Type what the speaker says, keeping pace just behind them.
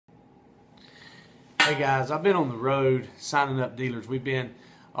Hey guys, I've been on the road signing up dealers. We've been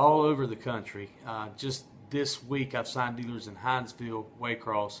all over the country. Just this week I've signed dealers in Hinesville,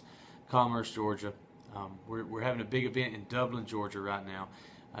 Waycross, Commerce, Georgia. We're having a big event in Dublin, Georgia right now.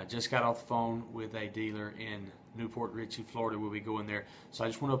 I just got off the phone with a dealer in Newport Richey, Florida. We'll be going there. So I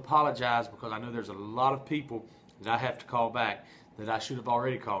just want to apologize because I know there's a lot of people that I have to call back that I should have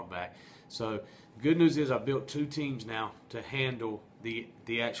already called back. So the good news is I've built 2 teams now to handle the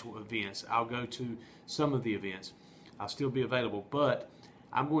actual events. I'll go to some of the events. I'll still be available, but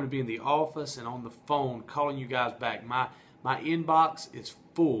I'm going to be in the office and on the phone calling you guys back. My inbox is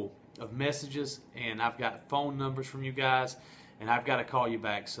full of messages, and I've got phone numbers from you guys, and I've got to call you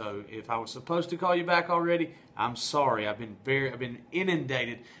back. So if I was supposed to call you back already, I'm sorry. I've been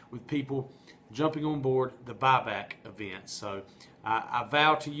inundated with people jumping on board the buyback event. So I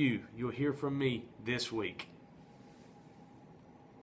vow to you, you'll hear from me this week.